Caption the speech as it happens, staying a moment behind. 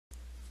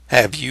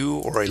Have you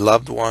or a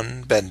loved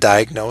one been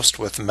diagnosed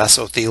with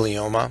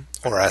mesothelioma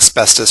or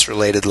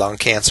asbestos-related lung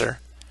cancer?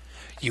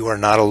 You are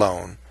not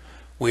alone.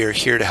 We are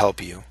here to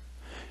help you.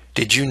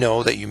 Did you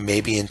know that you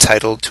may be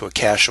entitled to a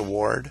cash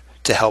award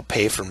to help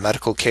pay for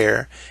medical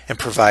care and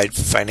provide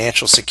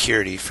financial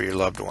security for your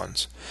loved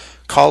ones?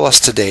 Call us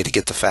today to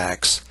get the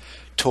facts.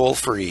 Toll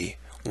free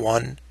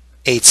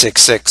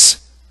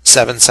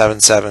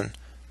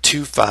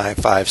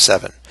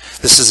 1-866-777-2557.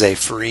 This is a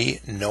free,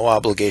 no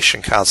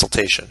obligation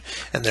consultation,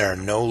 and there are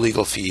no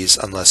legal fees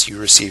unless you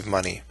receive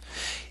money.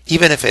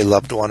 Even if a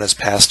loved one has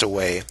passed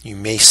away, you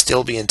may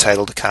still be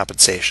entitled to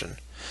compensation.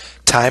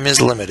 Time is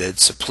limited,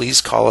 so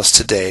please call us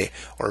today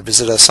or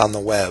visit us on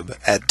the web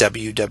at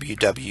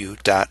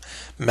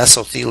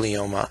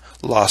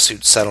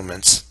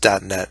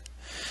www.mesotheliomalawsuitsettlements.net.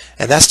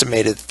 An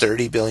estimated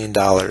 $30 billion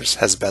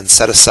has been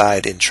set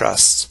aside in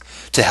trusts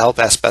to help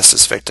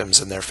asbestos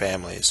victims and their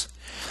families.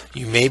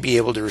 You may be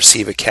able to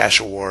receive a cash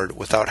award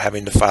without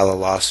having to file a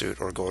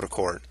lawsuit or go to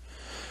court.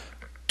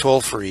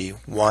 Toll free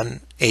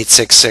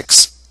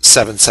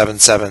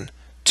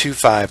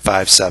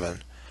 1-866-777-2557.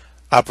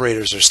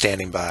 Operators are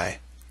standing by.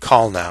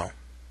 Call now.